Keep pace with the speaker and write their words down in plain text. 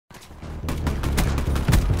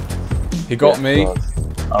He got me.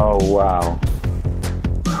 Oh wow.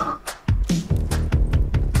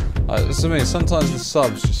 That's what I mean, sometimes the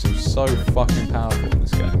subs just seem so fucking powerful in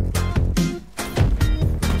this game.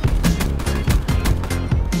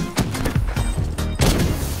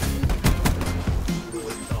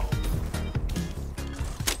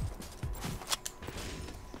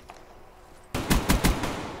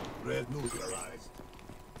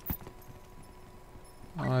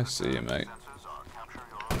 I see you, mate.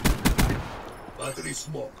 Battery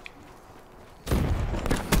smoke.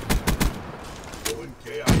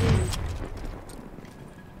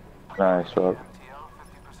 Nice, Rob.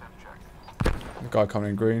 The guy coming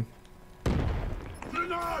in green.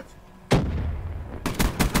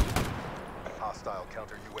 Hostile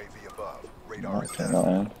counter UAV above. Radar is Not down.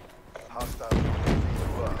 in. Hostile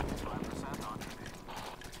UAV above.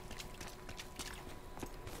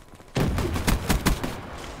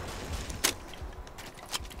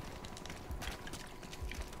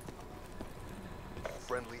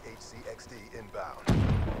 Friendly HCXD inbound.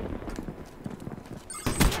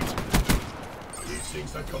 These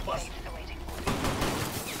things are combustion.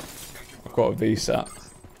 I've got a VSAT.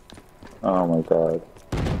 Oh my god.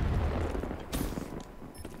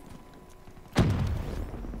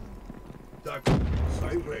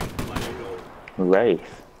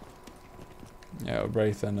 Wraith. Yeah, a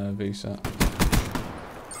Wraith and a VSAT.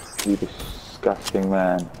 You disgusting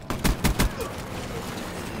man.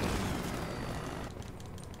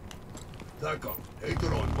 Taha,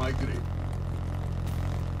 hater on my grip.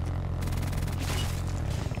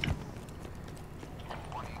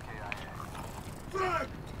 Frag!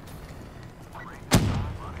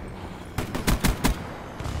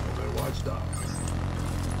 Overwatch down.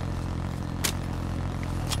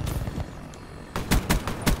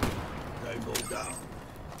 Tango down.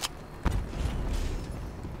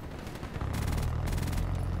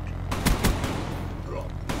 Drop.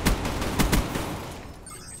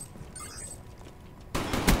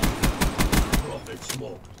 Drop it,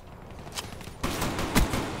 smoke.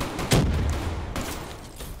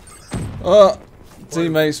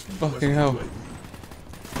 Teammates, fucking hell.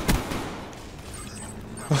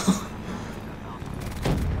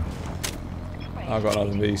 I've got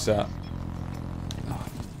another VSAT. Oh,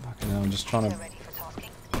 fucking hell, I'm just trying to...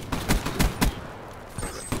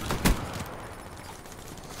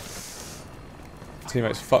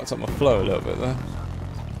 Teammates fucked up my flow a little bit there.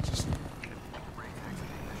 Just...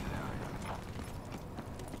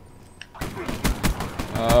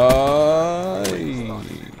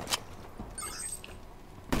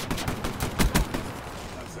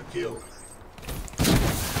 That's a kill.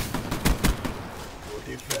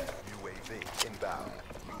 UAV inbound.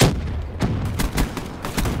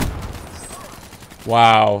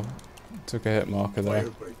 Wow. Took a hit marker there.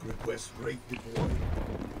 Firebreak request rate deployed.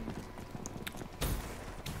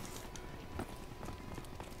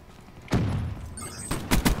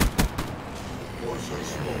 Force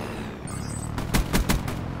smoke.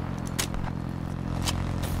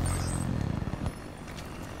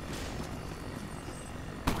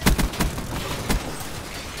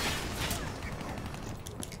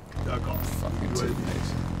 Taha, Fucking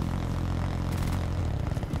teammates.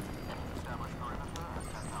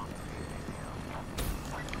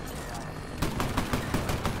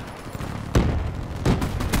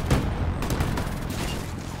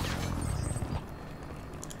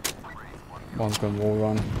 One's gone wall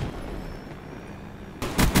run.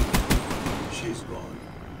 she's gone.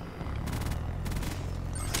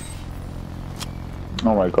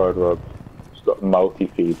 Oh my god, Rob. It's got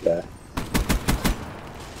multi-feed there.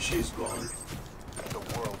 She's gone. The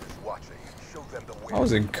world is watching. Show them the way. I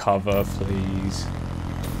was in cover, please.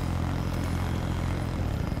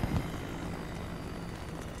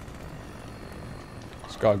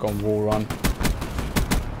 This guy gone wall run.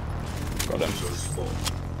 Got him. So small.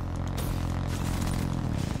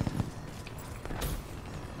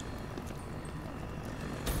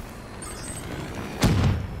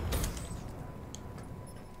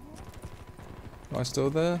 Am I still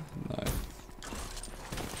there? No.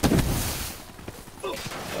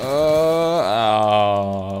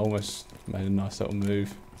 Almost made a nice little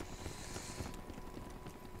move.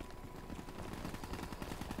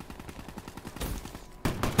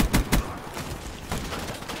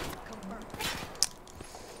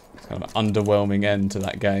 It's kind of an underwhelming end to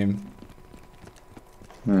that game.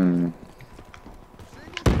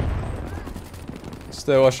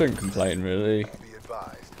 Still, I shouldn't complain, really. Be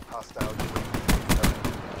advised. Hostile.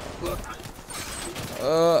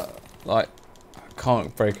 Like, I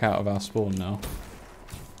can't break out of our spawn now.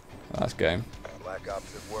 That's game. Black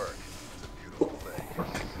Ops at work. It's a beautiful thing.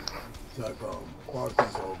 Taha,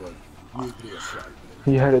 party's over. Weekly assignment.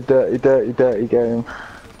 He had a dirty game.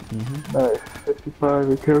 No, 55,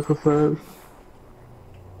 a kill confirmed.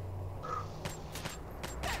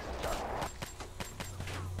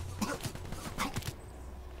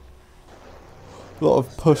 A lot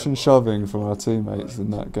of push and shoving from our teammates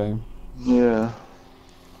in that game. Yeah.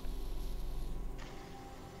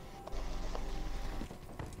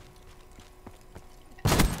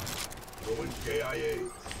 Going KIA.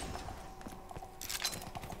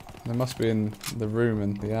 They must be in the room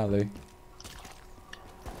in the alley.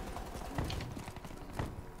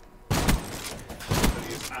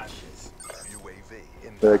 Battery is ashes. UAV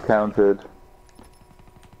in. They're countered.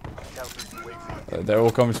 Counter UAV. They're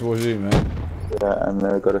all coming towards you, mate. Yeah, and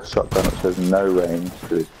they've got a shotgun which has no range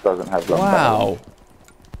because it doesn't have long barrels. Wow.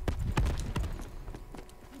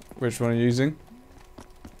 Which one are you using?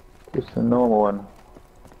 Just a normal one.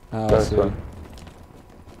 Oh, I First see. one.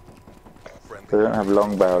 They don't have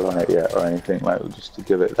long barrel on it yet or anything, like just to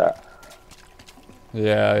give it that.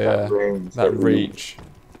 Yeah, yeah. range, That reach.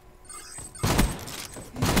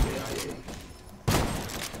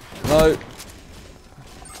 No.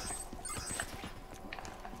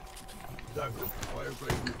 Tango.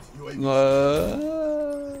 Firefighting. UAV.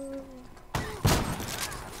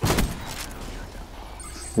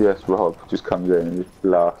 Yes, Rob just comes in and just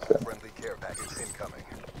blasts it. Friendly care package incoming.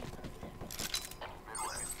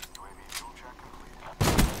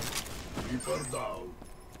 Reaper down.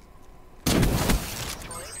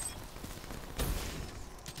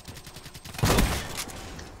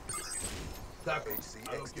 Tackle.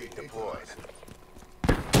 HCXD deployed.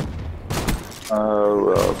 Oh,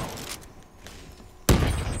 Rob.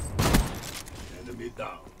 Enemy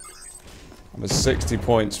down. I'm at 60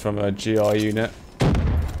 points from a GI unit.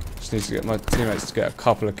 Just need to get my teammates to get a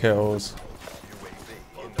couple of kills.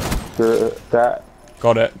 That.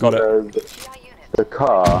 Got it, got it. The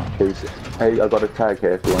car is. Hey, I got a tag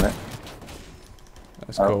here if you want it.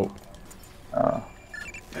 That's cool.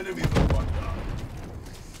 Enemy one down.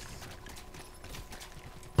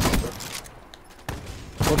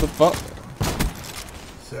 What the fuck?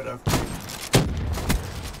 Set up.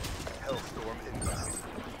 Hellstorm inbound.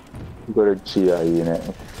 You got a GI unit.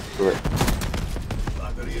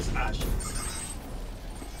 Battery is ashes.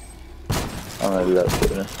 I'm gonna look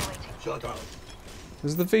at it. Shut out.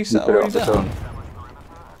 Is the VSAT You put it already on the down? phone.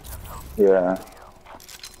 Yeah.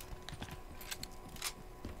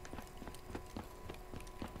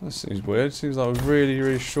 That seems weird. Seems like a really,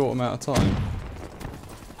 really short amount of time.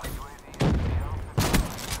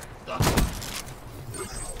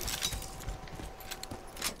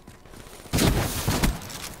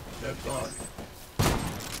 Left on.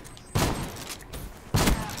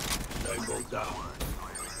 Tango down.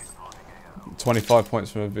 25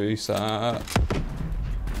 points from a VSAT.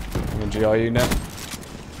 From a GI unit.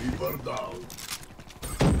 Reaper down.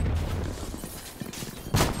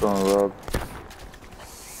 Go on, Rob.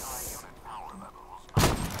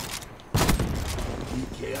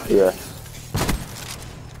 EKIA. Yeah.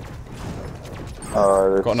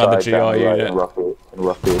 Oh, the Got another side down GI right unit. in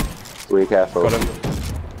Rocky. Be careful. Got him.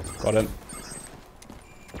 Got him.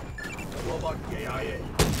 Robot KIA.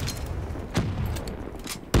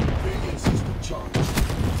 Radiant system charged.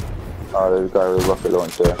 Oh, there's a guy with a rocket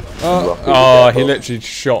launcher. Oh, Rocky, be oh, he careful. literally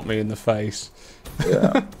shot me in the face.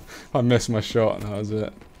 Yeah. I missed my shot and that was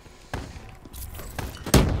it.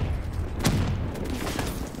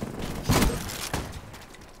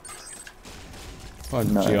 Oh,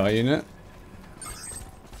 No. GI unit.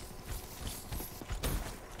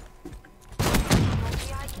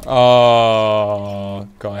 Oh,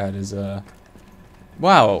 guy had his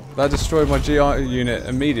Wow, that destroyed my GI unit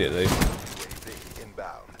immediately. UAV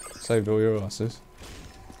inbound. Saved all your asses.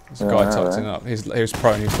 There's a Yeah, guy I know, tucked right? him up. He was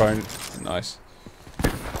prone, Nice.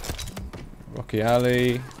 Rocky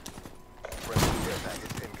Alley. Friendly care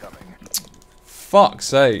package incoming. Fuck's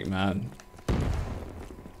sake, man.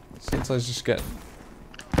 Sometimes just get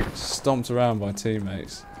stomped around by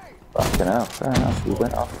teammates. Fucking hell, fair enough. You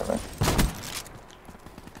went after me.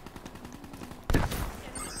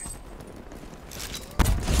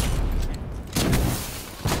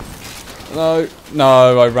 No,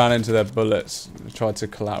 no, I ran into their bullets. I tried to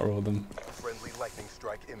collateral them. Friendly lightning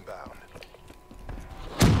strike inbound.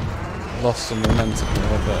 Lost some momentum a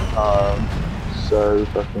little bit. So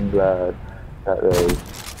fucking glad that they.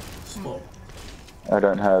 Smoke. I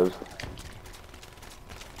don't have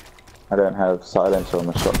silencer on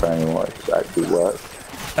the shotgun anymore. It actually works.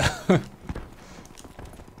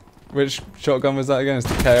 Which shotgun was that against?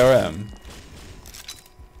 The KRM?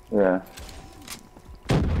 Yeah.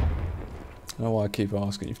 I don't know why I keep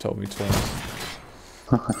asking. You've told me twice.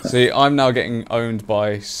 See, I'm now getting owned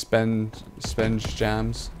by Spenge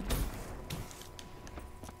Jams.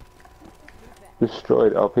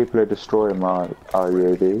 Destroyed. Oh, people are destroying my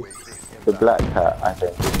UAV. The black cat, I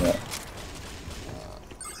think, isn't it?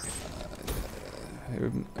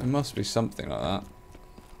 It must be something like that.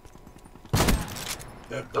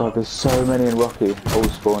 God, there's so many in Rocky. All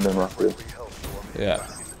spawned in Rocky. Yeah.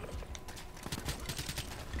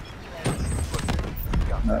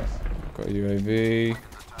 Nice. Got a UAV.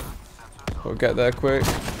 Gotta get there quick.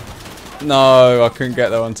 No, I couldn't get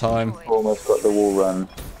there on time. Almost got the wall run.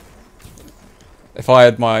 If I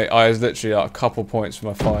had my eyes literally like a couple points from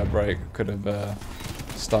my fire break, I could have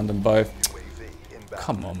stunned them both.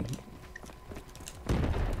 Come on.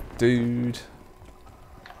 Dude.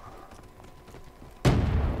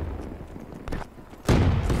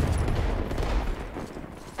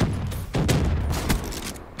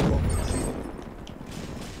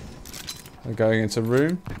 They're going into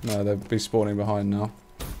room? No, they'll be spawning behind now.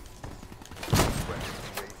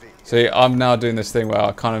 See, I'm now doing this thing where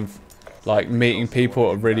I kind of like meeting people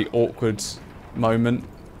at a really awkward moment.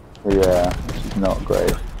 Yeah, which is not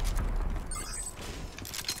great.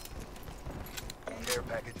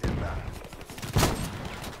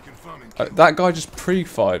 That guy just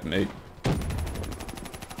pre-fired me.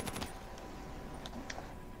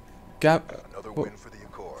 Another win for the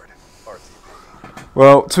Accord. RTP.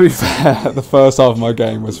 Well, to be fair, the first half of my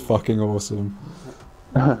game was fucking awesome.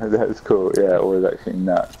 That's cool. Yeah, it was actually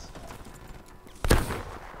nuts.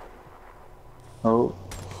 Oh.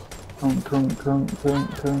 Tunk, tunk, tunk,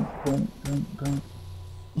 tunk, tunk, tunk, tunk, tunk.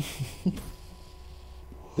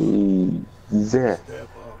 Easy. Step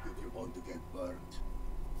up if you want to get burnt.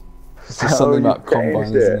 It's just something about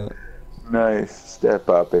combine, isn't it? Nice. Step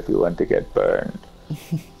up if you want to get burned.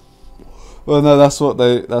 Well, no, that's what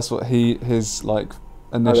his like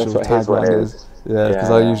initial tagline is. Yeah, because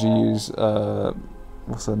I usually use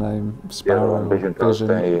what's her name? Sparrow. Vision.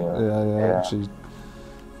 Yeah. She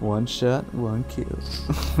one shot, one kill.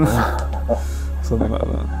 Something like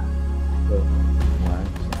that.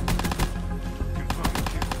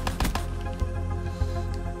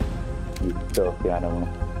 You filthy animal.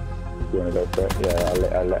 You wanna go for it?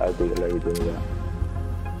 Yeah, I'll do the lady do that.